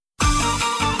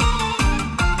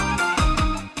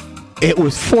It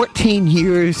was 14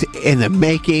 years in the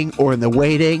making or in the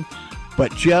waiting,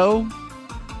 but Joe,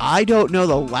 I don't know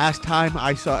the last time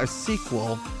I saw a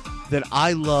sequel that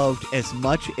I loved as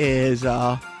much as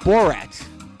Borat.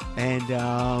 And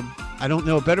I don't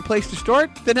know a better place to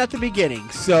start than at the beginning.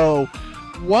 So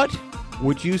what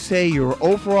would you say your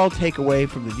overall takeaway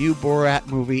from the new Borat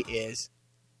movie is?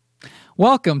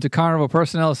 Welcome to Carnival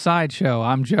Personnel Sideshow.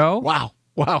 I'm Joe.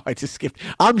 Wow, I just skipped.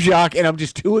 I'm Jacques, and I'm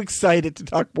just too excited to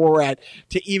talk Borat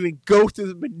to even go through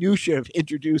the minutia of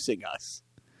introducing us.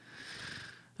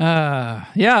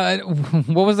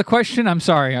 What was the question? I'm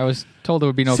sorry. I was told there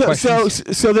would be no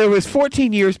questions. So there was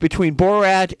 14 years between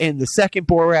Borat and the second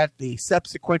Borat, the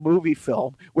subsequent movie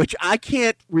film, which I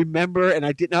can't remember, and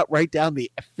I did not write down the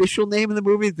official name of the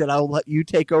movie that I'll let you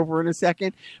take over in a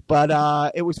second.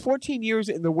 But it was 14 years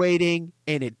in the waiting,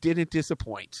 and it didn't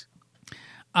disappoint.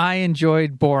 I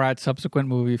enjoyed Borat's subsequent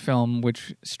movie film,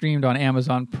 which streamed on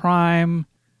Amazon Prime.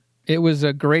 It was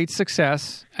a great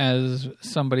success, as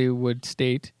somebody would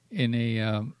state in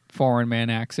a foreign man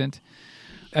accent.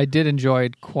 I did enjoy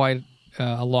it quite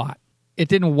a lot. It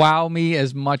didn't wow me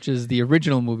as much as the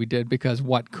original movie did, because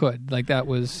what could? Like that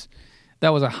was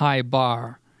a high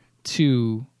bar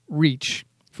to reach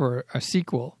for a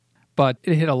sequel. But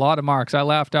it hit a lot of marks. I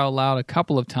laughed out loud a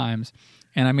couple of times.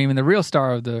 And I mean, the real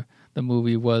star of the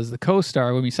movie was the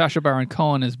co-star. Sacha Baron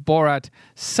Cohen as Borat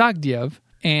Sagdiyev,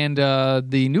 and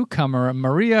the newcomer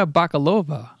Maria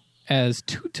Bakalova as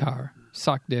Tutar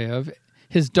Sagdiyev,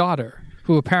 his daughter,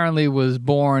 who apparently was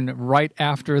born right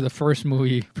after the first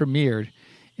movie premiered,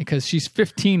 because she's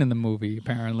 15 in the movie,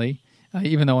 apparently,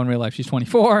 even though in real life she's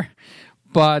 24.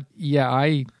 But yeah,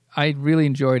 I really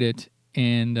enjoyed it,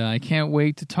 and I can't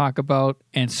wait to talk about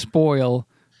and spoil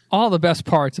all the best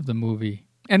parts of the movie,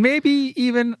 and maybe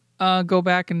even go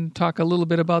back and talk a little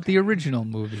bit about the original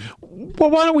movie.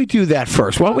 Well, why don't we do that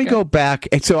first? Why don't we go back?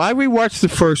 And so I rewatched the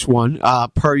first one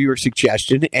per your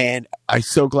suggestion, and I'm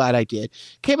so glad I did.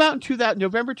 Came out in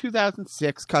November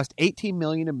 2006, cost $18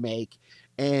 million to make,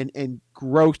 and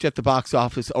grossed at the box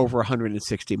office over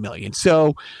 $160 million.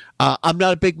 So I'm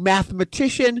not a big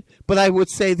mathematician, but I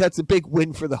would say that's a big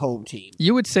win for the home team.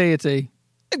 You would say it's a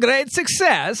great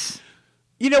success.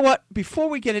 You know what? Before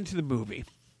we get into the movie,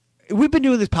 we've been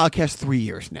doing this podcast 3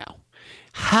 years now.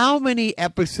 How many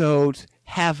episodes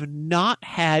have not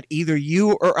had either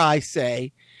you or I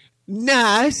say,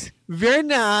 nice, very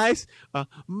nice,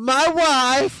 my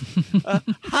wife,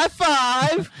 high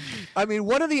five? I mean,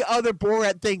 what are the other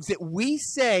Borat things that we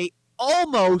say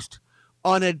almost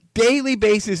on a daily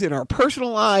basis in our personal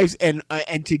lives and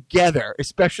together,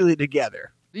 especially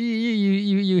together?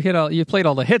 You played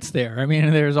all the hits there. I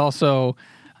mean, there's also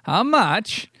how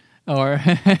much, or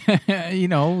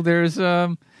there's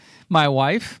my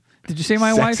wife. Did you say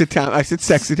my wife? Sexy time. I said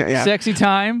sexy time. Yeah. Sexy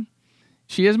time.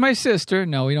 She is my sister.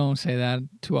 No, we don't say that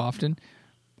too often.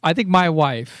 I think my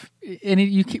wife,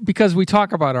 because we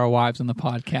talk about our wives on the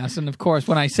podcast, and of course,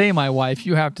 when I say my wife,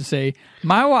 you have to say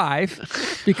my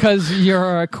wife, because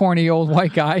you're a corny old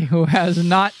white guy who has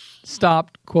not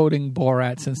stopped quoting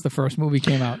Borat since the first movie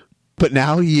came out. But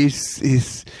now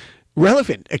he's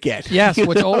relevant again. Yes,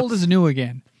 what's old is new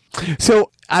again.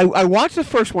 So I watched the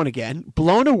first one again,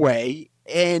 blown away,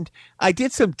 and I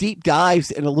did some deep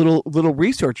dives and a little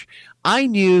research. I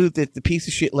knew that the piece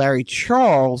of shit Larry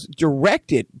Charles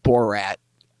directed Borat.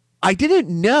 I didn't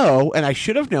know, and I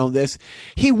should have known this,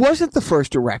 he wasn't the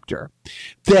first director.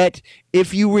 That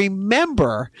if you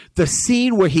remember the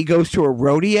scene where he goes to a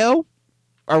rodeo,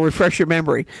 I'll refresh your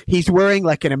memory, he's wearing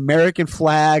like an American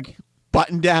flag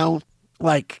button down,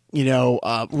 like,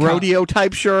 rodeo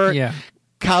type shirt. Yeah.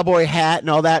 Cowboy hat and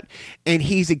all that, and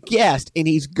he's a guest, and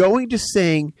he's going to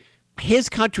sing his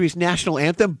country's national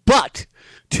anthem, but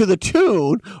to the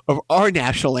tune of our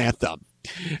national anthem.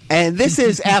 And this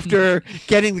is after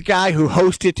getting the guy who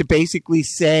hosted to basically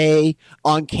say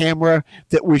on camera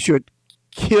that we should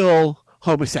kill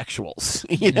homosexuals.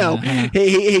 He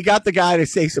got the guy to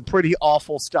say some pretty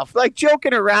awful stuff, like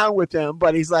joking around with him,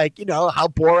 but he's like, how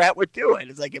Borat would do it.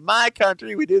 It's like, in my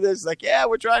country we do this. It's like, yeah,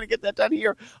 we're trying to get that done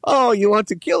here. Oh, you want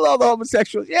to kill all the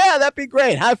homosexuals? Yeah, that'd be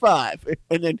great. High five.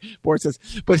 And then Borat says,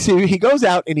 but see, he goes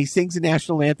out and he sings the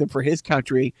national anthem for his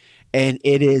country, and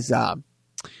it is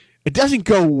it doesn't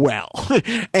go well.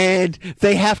 And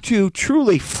they have to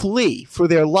truly flee for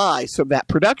their lives from that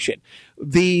production.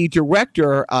 The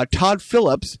director, Todd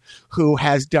Phillips, who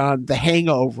has done The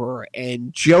Hangover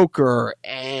and Joker,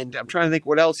 and I'm trying to think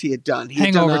what else he had done.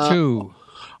 Hangover 2.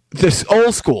 This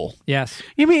Old School. Yes.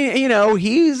 You mean,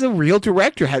 he's a real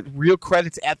director, had real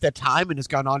credits at that time, and has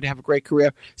gone on to have a great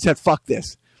career. Said, fuck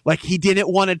this. Like, he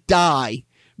didn't want to die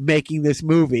making this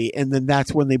movie, and then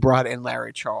that's when they brought in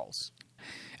Larry Charles.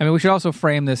 I mean, we should also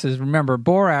frame this as, remember,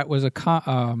 Borat was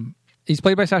he's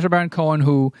played by Sacha Baron Cohen,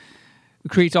 who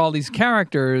creates all these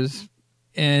characters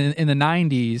in the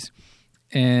 90s,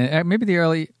 and maybe the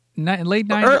late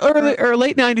 90s. Or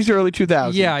late 90s, early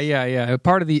 2000s. Yeah.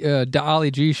 Part of the Ali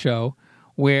G show,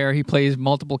 where he plays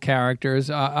multiple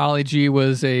characters. Ali G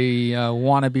was a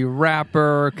wannabe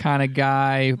rapper kind of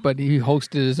guy, but he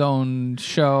hosted his own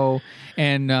show.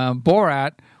 And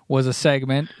Borat was a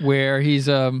segment where he's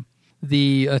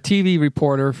the TV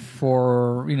reporter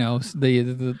for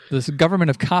the government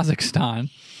of Kazakhstan,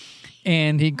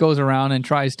 and he goes around and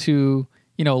tries to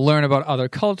learn about other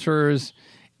cultures.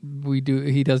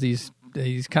 He does these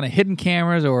kind of hidden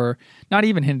cameras, or not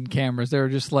even hidden cameras. They're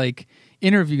just like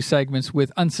interview segments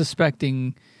with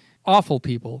unsuspecting awful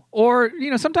people, or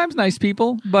sometimes nice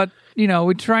people, but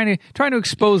we're trying to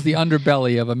expose the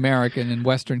underbelly of American and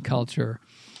Western culture,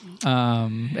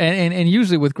 and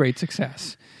usually with great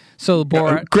success. So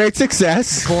Borat, great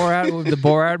success. The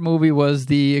Borat movie was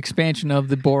the expansion of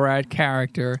the Borat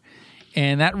character,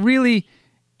 and that really,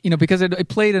 because it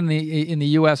played in the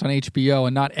U.S. on HBO,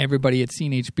 and not everybody had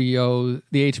seen the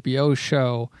HBO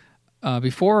show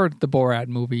before the Borat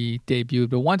movie debuted.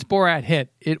 But once Borat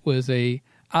hit, it was a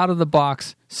out of the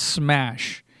box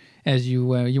smash, as you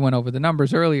went over the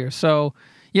numbers earlier. So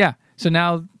yeah, so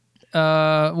now.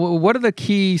 What are the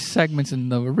key segments in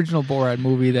the original Borat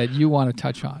movie that you want to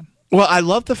touch on? Well, I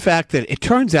love the fact that it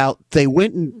turns out they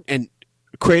went and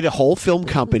created a whole film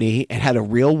company and had a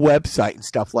real website and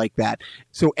stuff like that.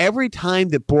 So every time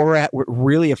that Borat would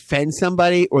really offend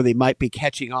somebody, or they might be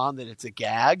catching on that it's a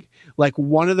gag, like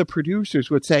one of the producers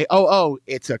would say, oh,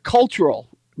 it's a cultural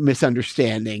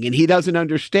misunderstanding and he doesn't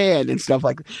understand and stuff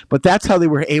like that. But that's how they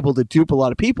were able to dupe a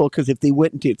lot of people, because if they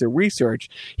went and did their research,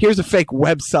 here's a fake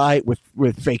website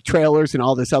with fake trailers and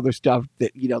all this other stuff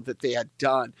that that they had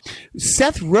done.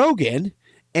 Seth Rogen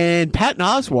and Patton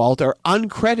Oswalt are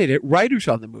uncredited writers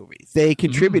on the movie. They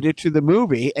contributed to the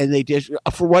movie, and they did,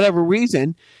 for whatever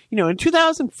reason, in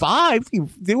 2005,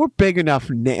 they were big enough.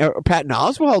 Patton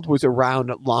Oswalt was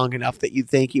around long enough that you'd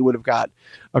think he would have got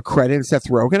a credit. And Seth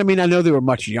Rogen, I mean, I know they were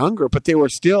much younger, but they were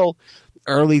still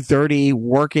early 30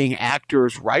 working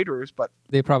actors, writers. But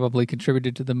they probably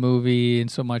contributed to the movie in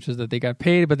so much as that they got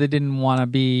paid, but they didn't want to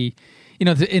be,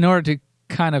 in order to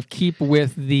kind of keep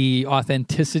with the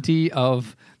authenticity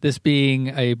of this being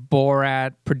a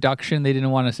Borat production. They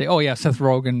didn't want to say, oh yeah, Seth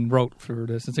Rogen wrote for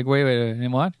this. It's like, wait,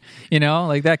 and what?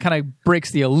 Like that kind of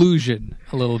breaks the illusion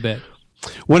a little bit.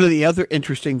 One of the other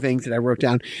interesting things that I wrote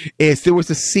down is there was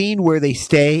a scene where they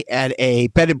stay at a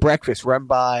bed and breakfast run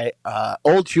by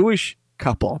old Jewish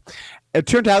couple. It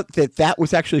turned out that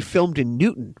was actually filmed in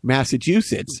Newton,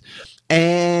 Massachusetts.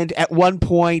 And at one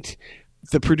point,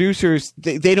 the producers,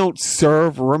 they don't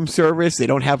serve room service. They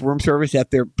don't have room service at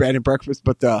their bed and breakfast,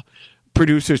 but the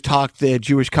producers talked the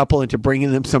Jewish couple into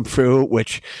bringing them some fruit,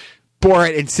 which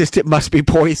Borat insisted must be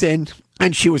poison.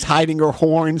 And she was hiding her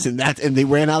horns, and they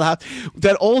ran out of the house.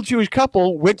 That old Jewish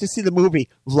couple went to see the movie,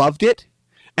 loved it,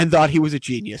 and thought he was a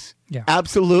genius. Yeah.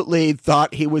 Absolutely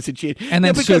thought he was a genius. And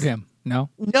then sued him. No,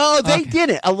 they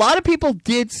didn't. A lot of people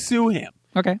did sue him.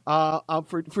 Okay.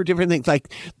 For different things.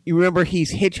 Like, you remember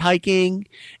he's hitchhiking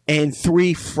and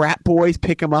 3 frat boys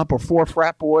pick him up, or 4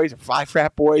 frat boys, or 5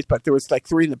 frat boys, but there was like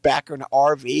 3 in the back of an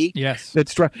RV. Yes.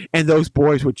 And those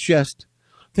boys were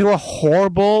they were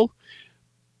horrible.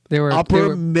 They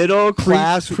were middle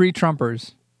class.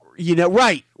 Pre-Trumpers.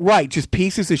 Right. Just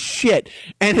pieces of shit.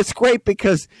 And it's great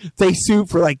because they sued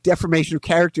for like defamation of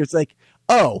character. It's like,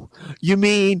 oh, you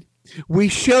mean we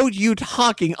showed you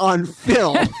talking on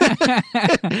film.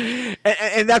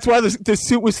 and that's why the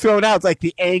suit was thrown out. It's like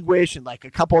the anguish, and like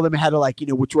a couple of them had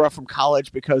to withdraw from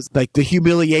college because like the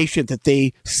humiliation that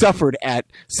they suffered at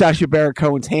Sacha Baron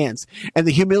Cohen's hands. And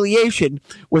the humiliation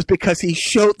was because he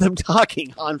showed them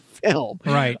talking on film.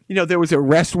 Right. There was an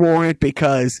arrest warrant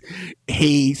because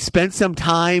he spent some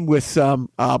time with some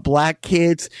black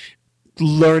kids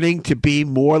learning to be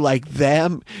more like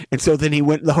them, and so then he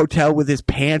went in the hotel with his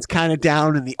pants kind of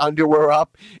down and the underwear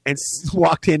up, and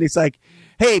walked in. He's like,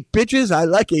 "Hey, bitches, I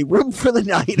like a room for the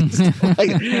night," and stuff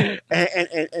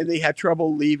and they had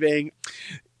trouble leaving.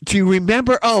 Do you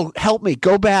remember? Oh, help me!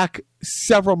 Go back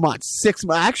several months, 6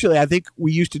 months. Actually, I think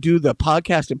we used to do the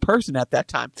podcast in person at that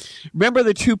time. Remember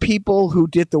the 2 people who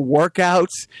did the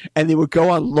workouts, and they would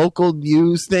go on local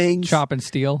news things? Chop and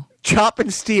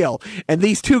Steal. And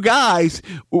these 2 guys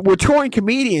were touring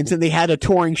comedians, and they had a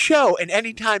touring show. And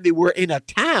anytime they were in a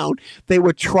town, they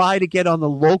would try to get on the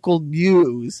local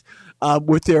news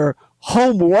with their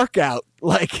home workout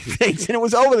like things, and it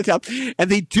was over the top, and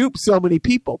they duped so many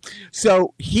people.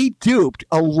 So he duped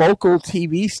a local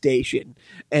TV station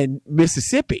in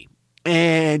Mississippi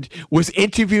and was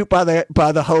interviewed by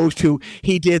the host, who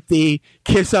he did the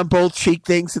kiss on both cheek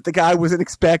things that the guy wasn't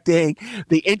expecting.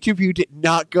 The interview did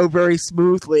not go very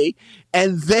smoothly.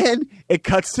 And then it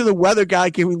cuts to the weather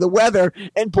guy giving the weather,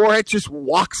 and Borat just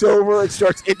walks over and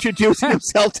starts introducing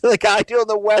himself to the guy doing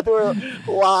the weather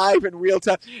live in real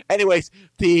time. Anyways,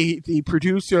 the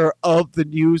producer of the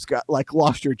news got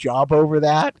lost her job over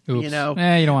that. Oops. You know,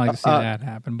 you don't want to see that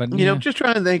happen, but you know, just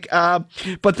trying to think.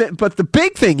 But the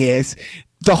big thing is,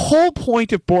 the whole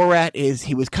point of Borat is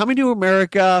he was coming to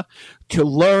America to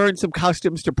learn some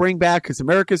customs to bring back, because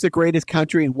America's the greatest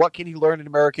country, and what can he learn in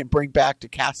America and bring back to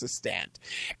Kazakhstan?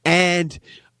 And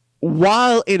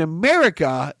while in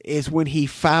America is when he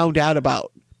found out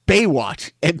about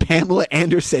Baywatch and Pamela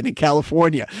Anderson in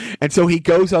California. And so he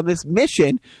goes on this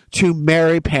mission to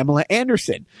marry Pamela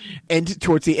Anderson. And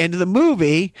towards the end of the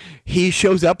movie, he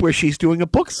shows up where she's doing a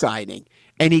book signing,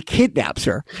 and he kidnaps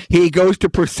her. He goes to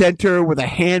present her with a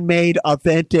handmade,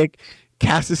 authentic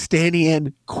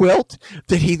Kazakhstanian quilt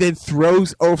that he then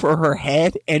throws over her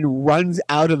head and runs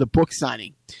out of the book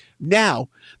signing. Now,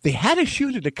 they had to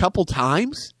shoot it a couple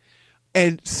times,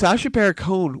 and Sacha Baron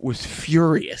Cohen was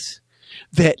furious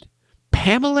that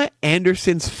Pamela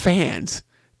Anderson's fans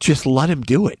just let him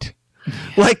do it.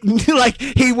 Like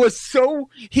he was so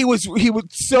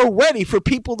ready for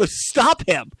people to stop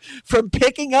him from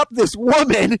picking up this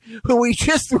woman who he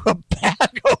just threw a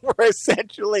bag over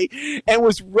essentially and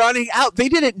was running out. They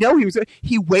didn't know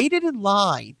he waited in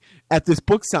line at this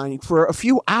book signing for a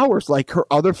few hours like her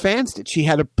other fans did. She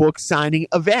had a book signing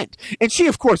event, and she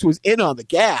of course was in on the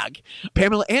gag.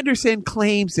 Pamela Anderson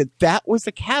claims that was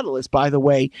the catalyst, by the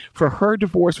way, for her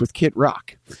divorce with Kid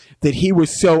Rock, that he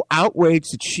was so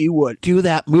outraged that she would do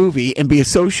that movie and be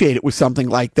associated with something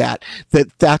like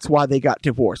that's why they got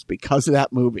divorced, because of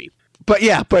that movie. But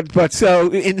yeah, but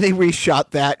so, and they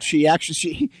reshot that. He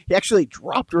actually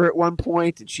dropped her at one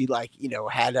point, and she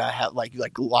had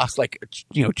lost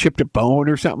chipped a bone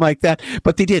or something like that.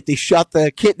 But they shot the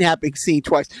kidnapping scene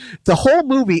twice. The whole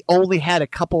movie only had a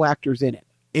couple actors in it.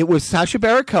 It was Sacha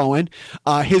Baron Cohen,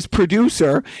 his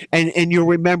producer, and you'll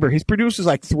remember his producer's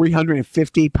like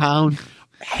 350-pound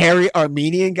hairy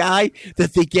Armenian guy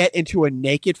that they get into a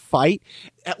naked fight.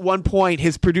 At one point,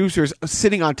 his producer's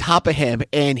sitting on top of him,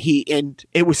 and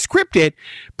it was scripted,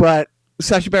 but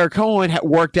Sacha Baron Cohen had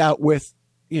worked out with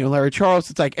Larry Charles.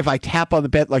 It's like, if I tap on the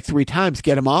bed like 3 times,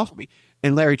 get him off me.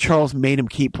 And Larry Charles made him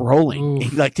keep rolling,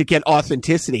 to get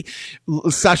authenticity.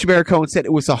 Sacha Baron Cohen said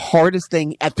it was the hardest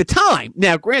thing at the time.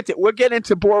 Now, granted, we'll get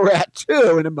into Borat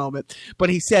 2 in a moment,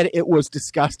 but he said it was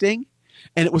disgusting,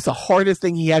 and it was the hardest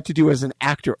thing he had to do as an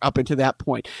actor up until that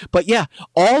point. But yeah,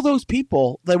 all those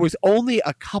people, there was only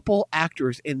a couple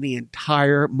actors in the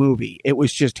entire movie. It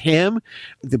was just him,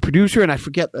 the producer, and I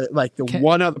forget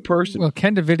one other person. Well,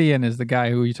 Ken Davidian is the guy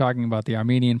who you're talking about, the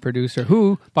Armenian producer,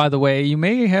 who, by the way, you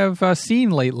may have seen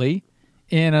lately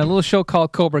in a little show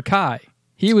called Cobra Kai.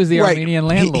 He was the Armenian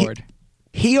landlord.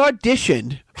 He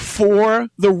auditioned for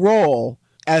the role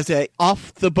as a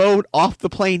off the boat, off the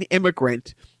plane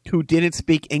immigrant who didn't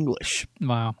speak English.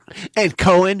 Wow.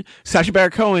 And Sacha Baron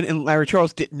Cohen and Larry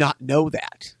Charles did not know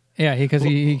that. Yeah, because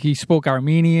he spoke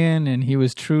Armenian, and he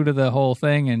was true to the whole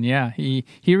thing, and yeah, he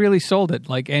really sold it.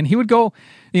 And he would go,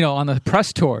 on the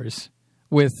press tours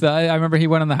with. I remember he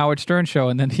went on the Howard Stern show,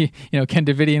 and then Ken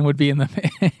Davidian would be in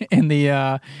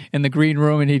the green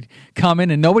room, and he'd come in,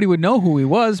 and nobody would know who he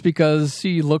was because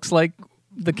he looks like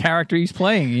the character he's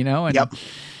playing, And, yep.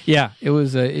 Yeah, it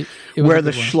was wear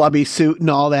the schlubby suit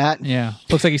and all that. Yeah,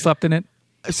 looks like he slept in it.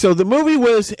 So the movie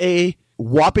was a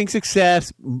whopping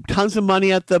success, tons of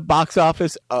money at the box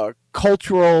office, a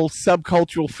cultural,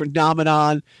 subcultural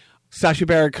phenomenon. Sacha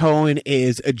Baron Cohen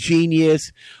is a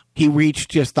genius. He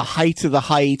reached just the heights of the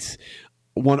heights,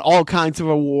 won all kinds of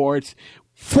awards.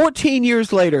 14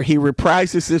 years later, he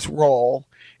reprises this role,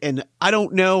 and I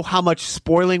don't know how much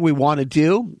spoiling we want to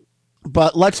do,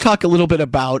 but let's talk a little bit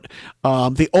about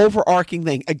the overarching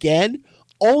thing. Again,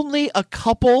 only a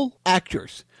couple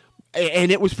actors.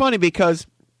 And it was funny because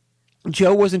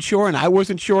Joe wasn't sure and I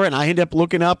wasn't sure, and I ended up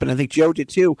looking up, and I think Joe did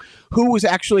too, who was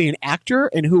actually an actor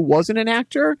and who wasn't an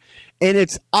actor. And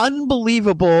it's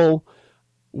unbelievable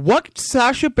what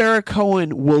Sacha Baron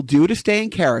Cohen will do to stay in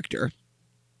character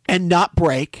and not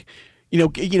break.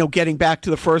 Getting back to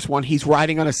the first one, he's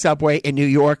riding on a subway in New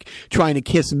York trying to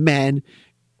kiss men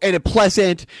in a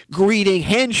pleasant greeting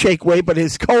handshake way, but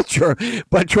his culture,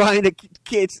 but trying to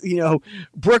kiss,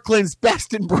 Brooklyn's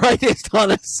best and brightest on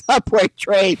a subway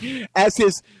train as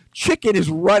his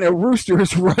a rooster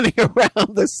is running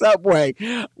around the subway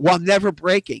while never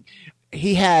breaking.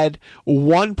 He had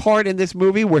one part in this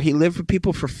movie where he lived with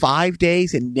people for 5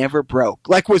 days and never broke,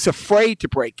 like was afraid to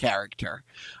break character.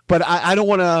 But I don't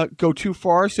want to go too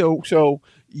far. So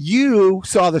you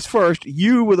saw this first.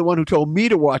 You were the one who told me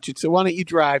to watch it. So why don't you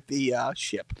drive the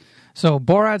ship? So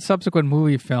Borat's subsequent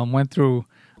movie film went through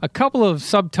a couple of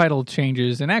subtitle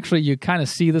changes, and actually you kind of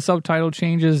see the subtitle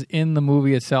changes in the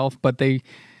movie itself, but they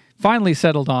finally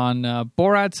settled on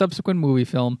Borat's subsequent movie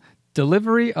film,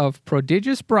 Delivery of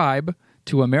Prodigious Bribe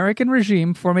to American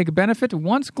Regime for Make Benefit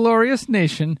Once Glorious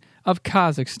Nation of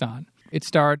Kazakhstan. It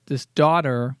starred this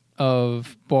daughter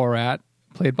of Borat,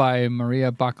 played by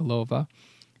Maria Bakalova,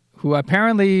 who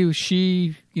apparently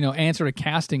she, answered a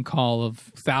casting call of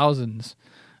thousands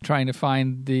trying to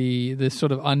find this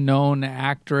sort of unknown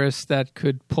actress that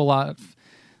could pull out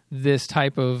this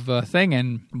type of thing,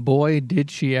 and boy, did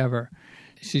she ever.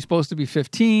 She's supposed to be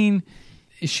 15.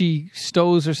 She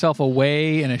stows herself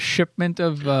away in a shipment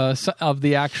of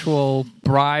the actual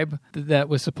bribe that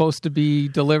was supposed to be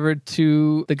delivered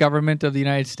to the government of the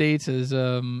United States as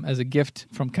a gift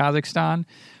from Kazakhstan.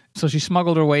 So she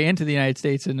smuggled her way into the United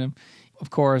States, and of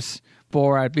course,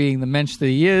 Borat, being the mensch that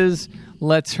he is,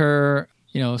 lets her,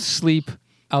 sleep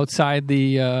outside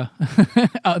the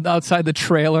outside the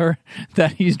trailer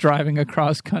that he's driving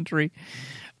across country.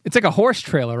 It's like a horse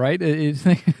trailer, right?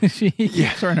 She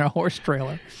keeps her in a horse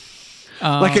trailer.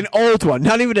 Like an old one,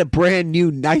 not even a brand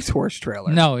new nice horse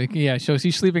trailer. No, yeah, so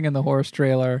he's sleeping in the horse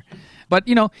trailer. But,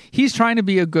 he's trying to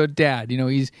be a good dad.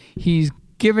 He's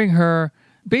giving her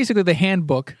basically the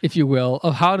handbook, if you will,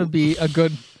 of how to be a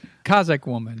good Kazakh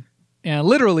woman. And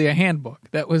literally a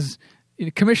handbook that was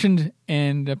commissioned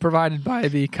and provided by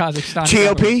the Kazakhstan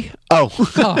GOP?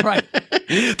 Oh, right.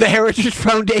 The Heritage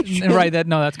Foundation. Right.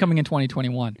 That's coming in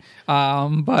 2021.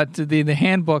 But the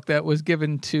handbook that was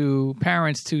given to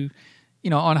parents to,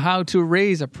 on how to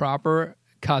raise a proper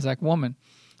Kazakh woman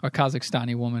or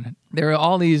Kazakhstani woman. There are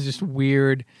all these just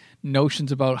weird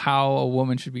notions about how a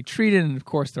woman should be treated, and of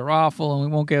course they're awful, and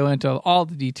we won't go into all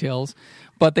the details,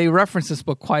 but they reference this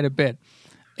book quite a bit.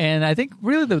 And I think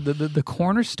really the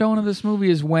cornerstone of this movie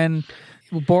is when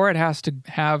Borat has to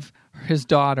have his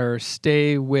daughter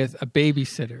stay with a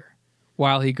babysitter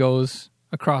while he goes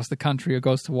across the country or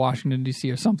goes to Washington, D.C.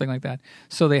 or something like that.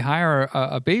 So they hire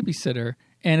a babysitter,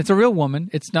 and it's a real woman.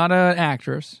 It's not an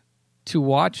actress, to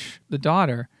watch the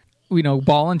daughter,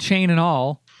 ball and chain and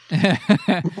all.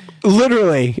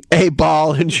 Literally a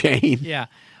ball and chain. Yeah.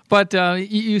 But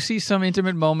you see some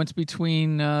intimate moments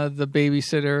between the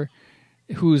babysitter,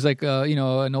 who's like,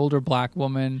 an older black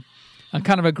woman,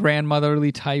 kind of a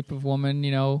grandmotherly type of woman,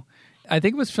 I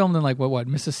think it was filmed in what,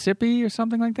 Mississippi or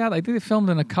something like that. I think they filmed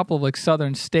in a couple of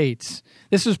southern states.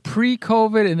 This was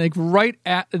pre-COVID, and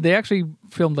they actually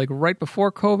filmed right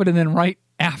before COVID and then right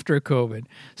after COVID.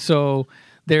 So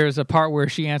there's a part where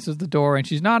she answers the door and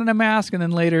she's not in a mask, and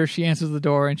then later she answers the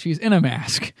door and she's in a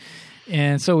mask.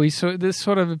 And so this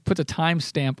sort of puts a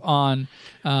timestamp on,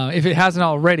 if it hasn't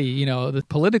already, the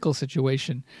political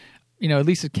situation. At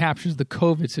least it captures the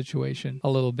COVID situation a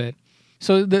little bit.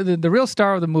 So the real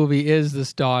star of the movie is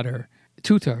this daughter,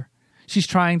 Tutar. She's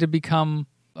trying to become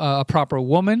a proper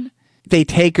woman. They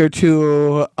take her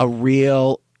to a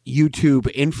real YouTube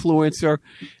influencer.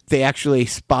 They actually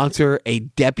sponsor a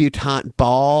debutante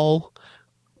ball.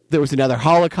 There was another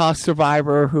Holocaust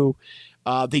survivor who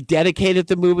they dedicated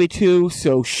the movie to,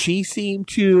 so she seemed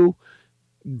to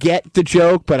get the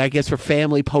joke, but I guess her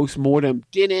family post-mortem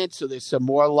didn't, so there's some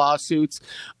more lawsuits.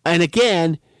 And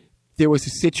again, there was a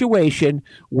situation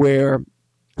where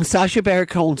Sacha Baron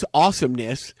Cohen's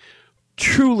awesomeness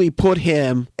truly put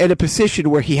him in a position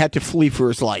where he had to flee for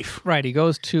his life. Right. He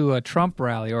goes to a Trump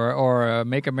rally or a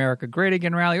Make America Great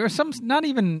Again rally, or not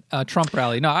even a Trump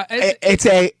rally. No,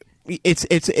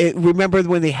 remember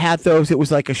when they had those, it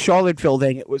was like a Charlottesville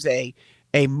thing. It was a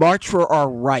march for our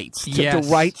rights. Yes.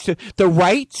 The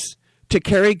rights to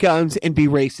carry guns and be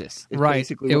racist. Right.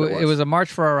 Basically what it was a march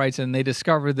for our rights, and they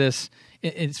discovered this.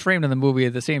 It's framed in the movie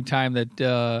at the same time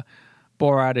that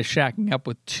Borat is shacking up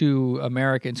with two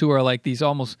Americans who are like these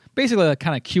almost basically like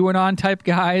kind of QAnon type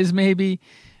guys, maybe.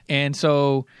 And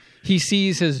so he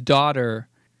sees his daughter,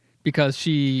 because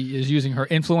she is using her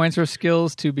influencer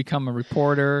skills to become a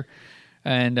reporter,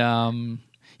 and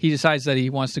he decides that he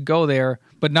wants to go there,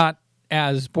 but not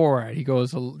as Borat. He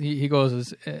goes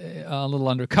as a little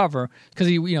undercover because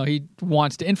he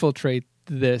wants to infiltrate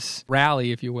this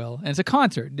rally, if you will. And it's a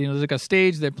concert. There's like a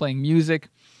stage. They're playing music,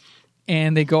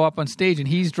 and they go up on stage, and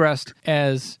he's dressed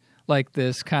as like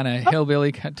this kind of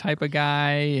hillbilly type of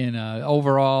guy in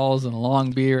overalls and a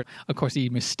long beard. Of course, he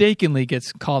mistakenly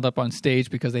gets called up on stage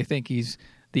because they think he's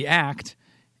the act,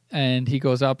 and he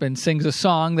goes up and sings a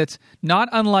song that's not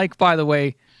unlike, by the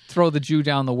way, Throw the Jew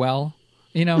Down the Well.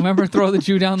 Remember Throw the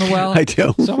Jew Down the Well? I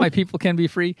do. So My People Can Be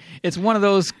Free. It's one of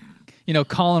those,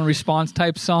 call and response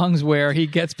type songs where he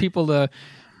gets people to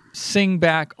sing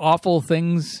back awful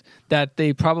things that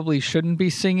they probably shouldn't be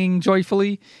singing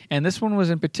joyfully. And this one was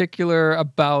in particular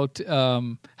about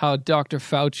how Dr.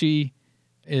 Fauci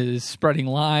is spreading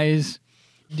lies.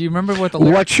 Do you remember what the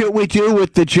lyrics? What should we do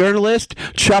with the journalist?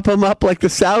 Chop them up like the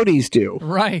Saudis do.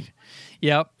 Right.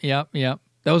 Yep.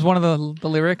 That was one of the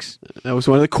lyrics. That was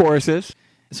one of the choruses.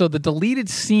 So the deleted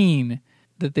scene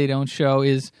that they don't show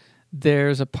is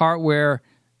there's a part where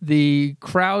the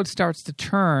crowd starts to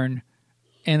turn,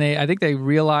 and I think they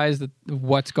realize that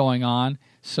what's going on,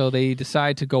 so they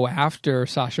decide to go after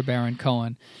Sacha Baron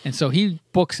Cohen, and so he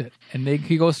books it, and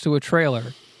he goes to a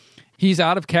trailer. He's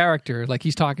out of character, like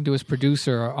he's talking to his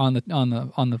producer on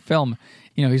the film.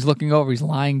 He's looking over, he's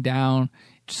lying down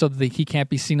so that he can't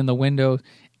be seen in the window.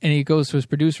 And he goes to his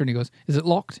producer and he goes, "Is it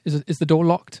locked? Is the door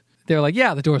locked?" They're like,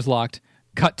 "Yeah, the door's locked."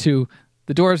 Cut to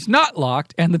the door's not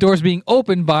locked and the door's being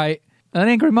opened by an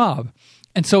angry mob.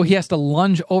 And so he has to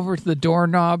lunge over to the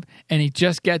doorknob, and he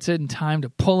just gets it in time to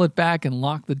pull it back and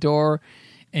lock the door.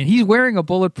 And he's wearing a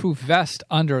bulletproof vest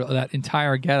under that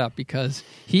entire getup because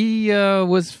he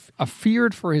was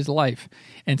feared for his life.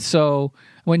 And so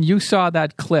when you saw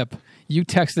that clip, you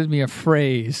texted me a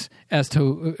phrase as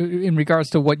to in regards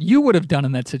to what you would have done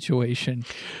in that situation.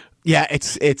 Yeah,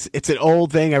 it's an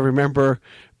old thing. I remember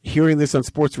hearing this on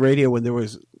sports radio when there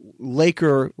was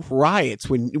Laker riots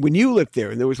when you lived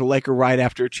there, and there was a Laker riot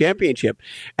after a championship,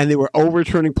 and they were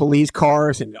overturning police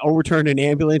cars and overturning an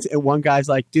ambulance. And one guy's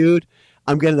like, "Dude,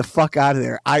 I'm getting the fuck out of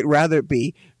there. I'd rather it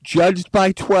be judged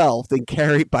by 12 than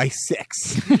carried by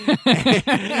 6.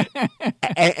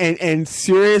 and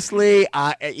seriously,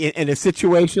 in a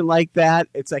situation like that,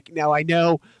 it's like, now I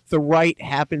know the right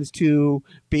happens to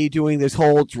be doing this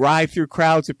whole drive-through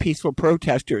crowds of peaceful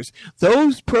protesters.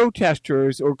 Those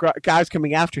protesters or guys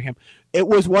coming after him, it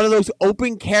was one of those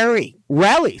open carry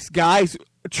rallies, guys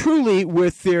truly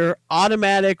with their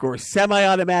automatic or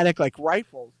semi-automatic like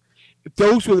rifles.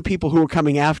 Those were the people who were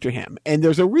coming after him. And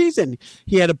there's a reason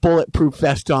he had a bulletproof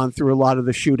vest on through a lot of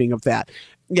the shooting of that.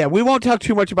 Yeah, we won't talk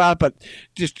too much about it, but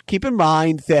just keep in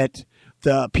mind that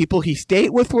the people he stayed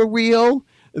with were real,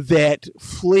 that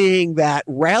fleeing that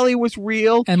rally was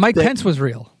real. And Mike Pence was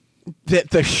real. That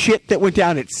the shit that went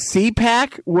down at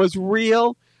CPAC was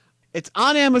real. It's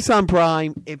on Amazon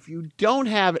Prime. If you don't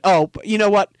have it, you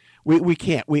know what? We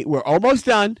can't. We're almost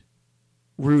done.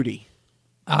 Rudy.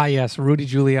 Ah, yes. Rudy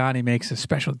Giuliani makes a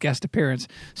special guest appearance.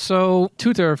 So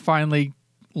Tudor finally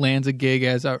lands a gig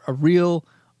as a real,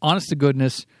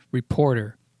 honest-to-goodness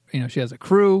reporter. She has a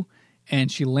crew,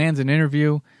 and she lands an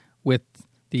interview with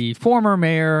the former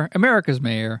mayor, America's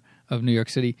mayor of New York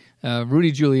City,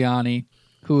 Rudy Giuliani,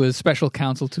 who is special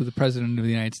counsel to the President of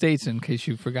the United States, in case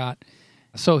you forgot.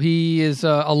 So he is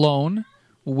alone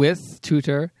with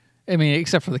Tudor,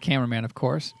 except for the cameraman, of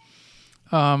course.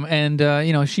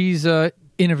 She's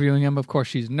interviewing him. Of course,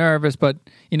 she's nervous, but,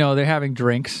 they're having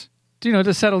drinks,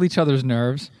 to settle each other's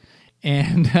nerves.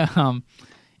 And,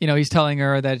 he's telling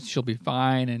her that she'll be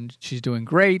fine and she's doing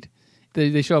great.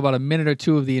 They show about a minute or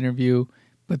two of the interview,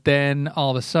 but then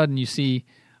all of a sudden you see,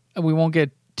 we won't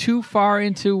get too far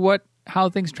into how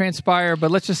things transpire, but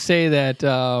let's just say that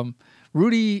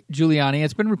Rudy Giuliani,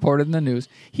 it's been reported in the news,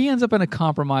 he ends up in a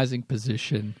compromising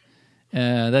position.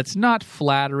 That's not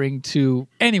flattering to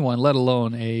anyone, let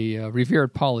alone a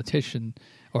revered politician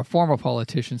or former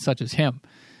politician such as him.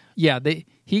 Yeah,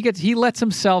 he lets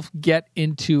himself get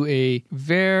into a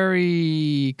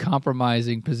very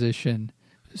compromising position,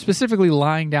 specifically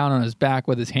lying down on his back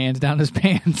with his hands down his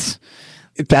pants.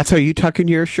 That's how you tuck in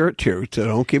your shirt too, so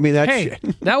don't give me that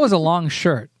shit. That was a long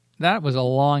shirt. That was a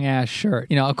long-ass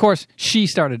shirt. Of course, she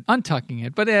started untucking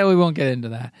it, but we won't get into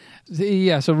that.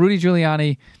 Yeah, so Rudy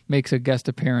Giuliani makes a guest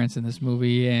appearance in this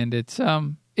movie, and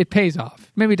it pays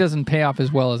off. Maybe it doesn't pay off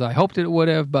as well as I hoped it would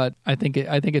have, but I think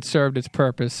it served its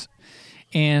purpose,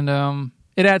 and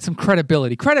it adds some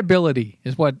credibility. Credibility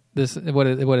is what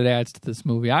it adds to this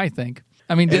movie, I think.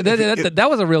 That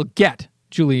was a real get,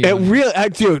 Giuliani. It really,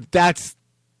 dude, that's.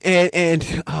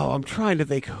 And I'm trying to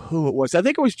think who it was. I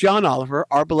think it was John Oliver,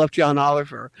 our beloved John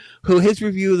Oliver, who his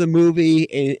review of the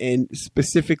movie and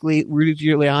specifically Rudy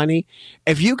Giuliani.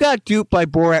 If you got duped by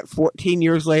Borat 14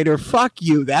 years later, fuck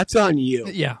you. That's on you.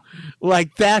 Yeah.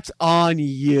 That's on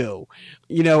you.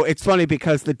 It's funny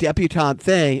because the debutante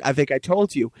thing, I think I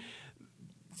told you,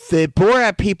 the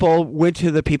Borat people went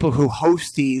to the people who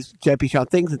host these debutante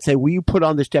things and say, will you put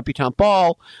on this debutante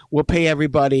ball? We'll pay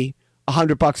everybody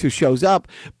 $100 who shows up.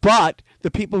 But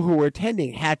the people who were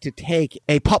attending had to take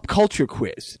a pop culture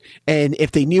quiz. And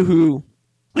if they knew who,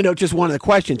 just one of the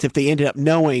questions, if they ended up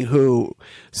knowing who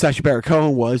Sacha Baron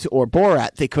Cohen was or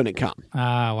Borat, they couldn't come.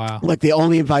 Ah, wow. Like, they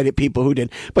only invited people who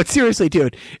did. But seriously,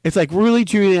 dude, it's like Rudy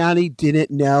Giuliani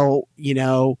didn't know,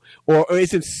 or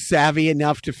isn't savvy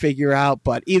enough to figure out.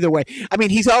 But either way, I mean,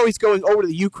 he's always going over to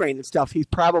the Ukraine and stuff. He's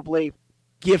probably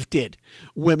gifted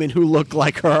women who look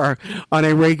like her on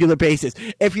a regular basis,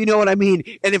 if you know what I mean.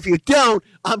 And if you don't,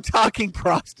 I'm talking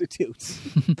prostitutes.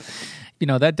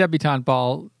 That debutante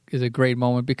ball is a great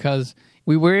moment because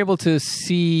we were able to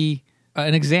see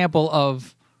an example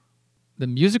of the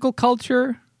musical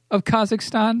culture of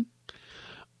Kazakhstan.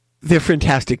 They're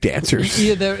fantastic dancers.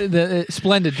 Yeah, they're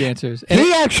splendid dancers. And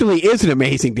he actually is an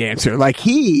amazing dancer. Like,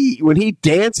 when he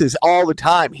dances all the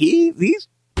time, he's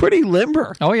pretty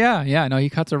limber. Oh yeah. No, he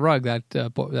cuts a rug.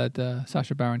 That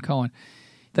Sacha Baron Cohen.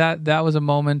 That was a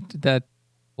moment that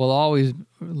will always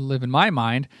live in my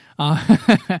mind.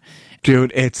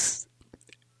 Dude,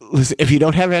 listen, if you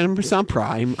don't have Amazon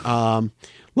Prime,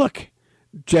 look,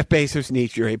 Jeff Bezos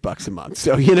needs your $8 a month.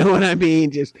 So you know what I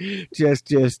mean? Just like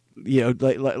the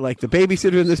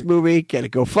babysitter in this movie, get a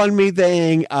GoFundMe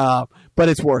thing. But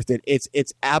it's worth it.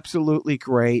 It's absolutely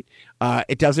great.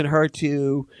 It doesn't hurt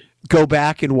to go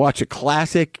back and watch a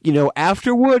classic,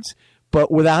 afterwards. But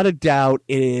without a doubt,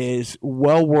 it is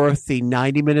well worth the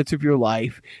 90 minutes of your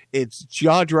life. It's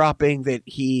jaw-dropping that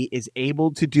he is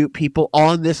able to do people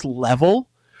on this level.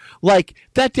 Like,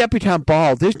 that debutante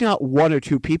ball, there's not one or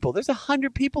two people. There's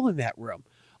 100 people in that room,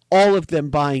 all of them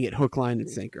buying it hook, line, and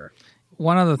sinker.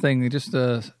 One other thing, just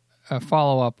a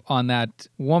follow-up on that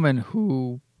woman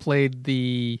who played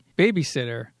the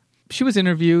babysitter. She was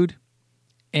interviewed,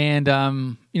 and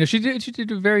she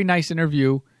did a very nice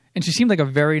interview, and she seemed like a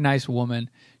very nice woman.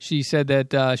 She said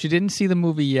that she didn't see the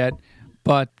movie yet,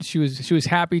 but she was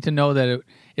happy to know that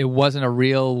it wasn't a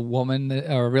real woman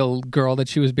or a real girl that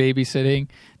she was babysitting,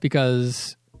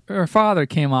 because her father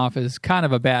came off as kind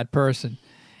of a bad person.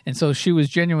 And so she was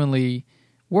genuinely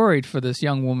worried for this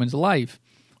young woman's life.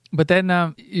 But then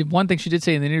one thing she did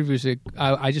say in the interview is,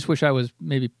 I just wish I was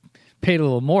maybe paid a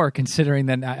little more, considering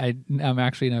that I'm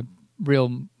actually in a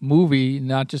real movie,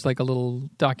 not just like a little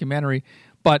documentary.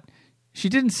 But she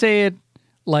didn't say it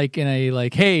like in a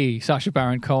hey, Sacha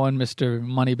Baron Cohen, Mr.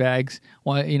 Moneybags,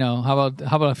 how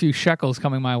about a few shekels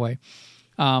coming my way?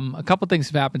 A couple things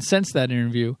have happened since that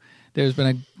interview. There's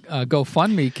been a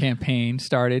GoFundMe campaign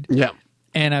started. Yeah.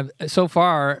 And so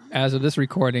far, as of this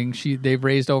recording, they've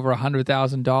raised over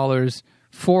 $100,000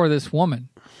 for this woman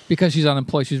because she's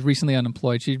unemployed. She's recently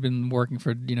unemployed. She'd been working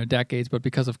for decades, but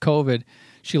because of COVID,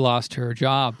 she lost her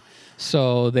job.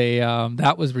 So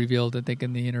that was revealed, I think,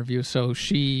 in the interview. So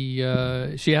she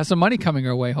has some money coming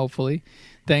her way, hopefully,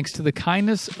 thanks to the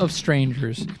kindness of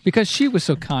strangers, because she was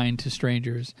so kind to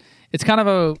strangers. It's kind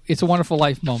of it's a wonderful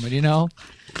life moment, Now,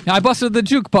 I busted the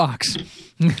jukebox,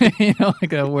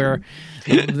 where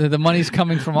the money's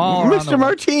coming from all around Mr.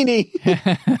 Martini.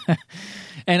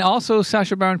 And also,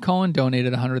 Sacha Baron Cohen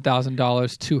donated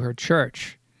 $100,000 to her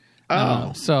church.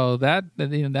 Oh, so that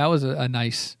was a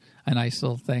nice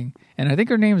little thing. And I think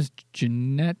her name is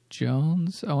Jeanette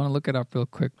Jones. I want to look it up real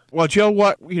quick. Well, Joe,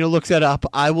 looks that up.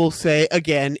 I will say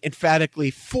again,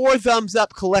 emphatically, 4 thumbs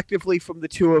up collectively from the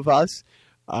two of us.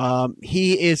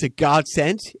 He is a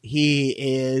godsend. He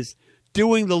is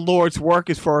doing the Lord's work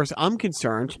as far as I'm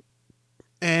concerned.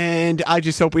 And I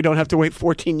just hope we don't have to wait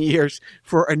 14 years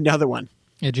for another one.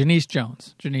 Yeah, Janice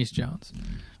Jones.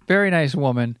 Very nice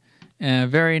woman. And a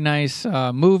very nice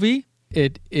movie.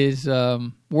 It is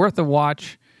worth a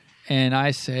watch. And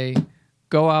I say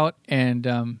go out and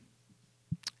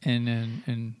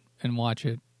watch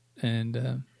it.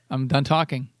 And I'm done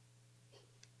talking.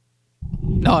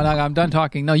 No, I'm done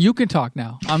talking. No, you can talk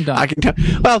now. I'm done. I can talk.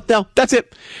 Well, no, that's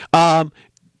it.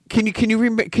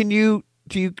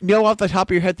 Do you know off the top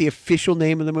of your head the official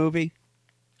name of the movie?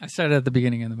 I said it at the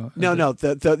beginning of the movie. No,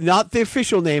 the not the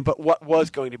official name, but what was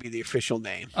going to be the official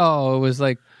name. Oh, it was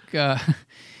like,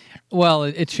 well,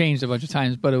 it changed a bunch of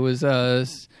times, but it was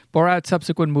Borat's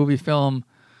subsequent movie film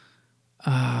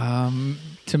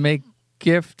to make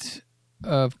gift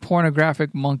of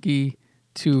pornographic monkey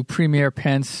to Premier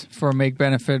Pence for make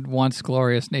benefit once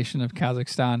glorious nation of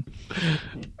Kazakhstan.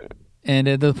 And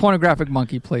the pornographic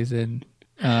monkey plays in.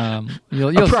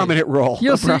 You'll a prominent see. role.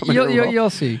 You'll see. You'll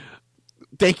see.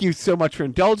 Thank you so much for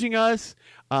indulging us.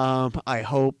 I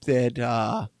hope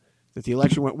that that the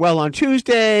election went well on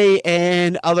Tuesday,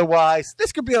 and otherwise,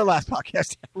 this could be our last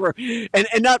podcast ever. And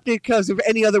not because of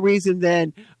any other reason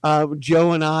than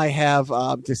Joe and I have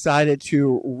decided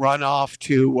to run off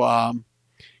to.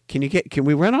 Can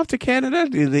we run off to Canada?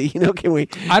 Can we?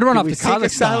 I'd run off to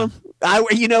Kazakhstan.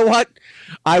 You know what?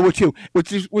 I would too.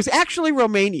 Which was actually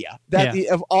Romania.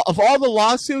 Of all the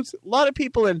lawsuits, a lot of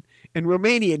people in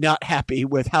Romania not happy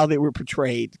with how they were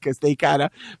portrayed because they kind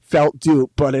of felt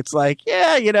duped. But it's like,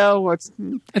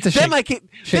 it's a shame.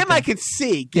 I can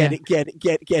see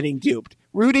getting duped.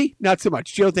 Rudy, not so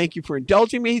much. Joe, thank you for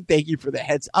indulging me. Thank you for the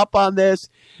heads up on this.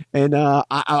 And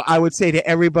I would say to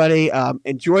everybody,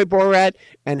 enjoy Borat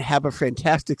and have a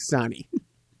fantastic Sunny.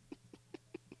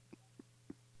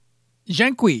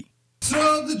 Dziękuję.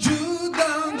 So the Jew